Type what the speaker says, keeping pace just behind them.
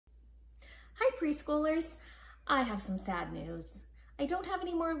preschoolers, I have some sad news. I don't have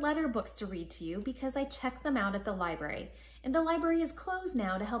any more letter books to read to you because I checked them out at the library, and the library is closed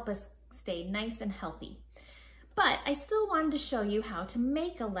now to help us stay nice and healthy. But I still wanted to show you how to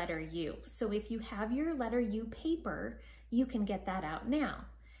make a letter U. So if you have your letter U paper, you can get that out now.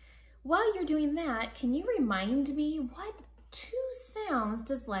 While you're doing that, can you remind me what two sounds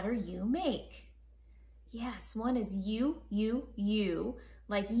does letter U make? Yes, one is U, U, U,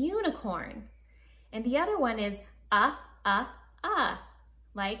 like unicorn. And the other one is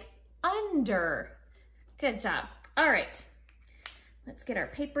like under. Good job. All right, let's get our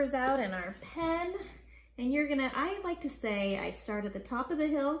papers out and our pen. And I like to say, I start at the top of the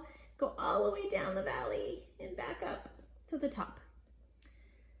hill, go all the way down the valley and back up to the top.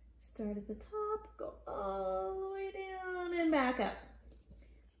 Start at the top, go all the way down and back up,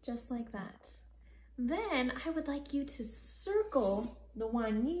 just like that. Then I would like you to circle the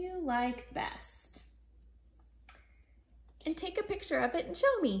one you like best and take a picture of it and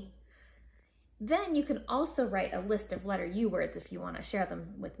show me. Then you can also write a list of letter U words if you want to share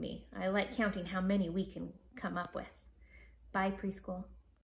them with me. I like counting how many we can come up with. Bye, preschool.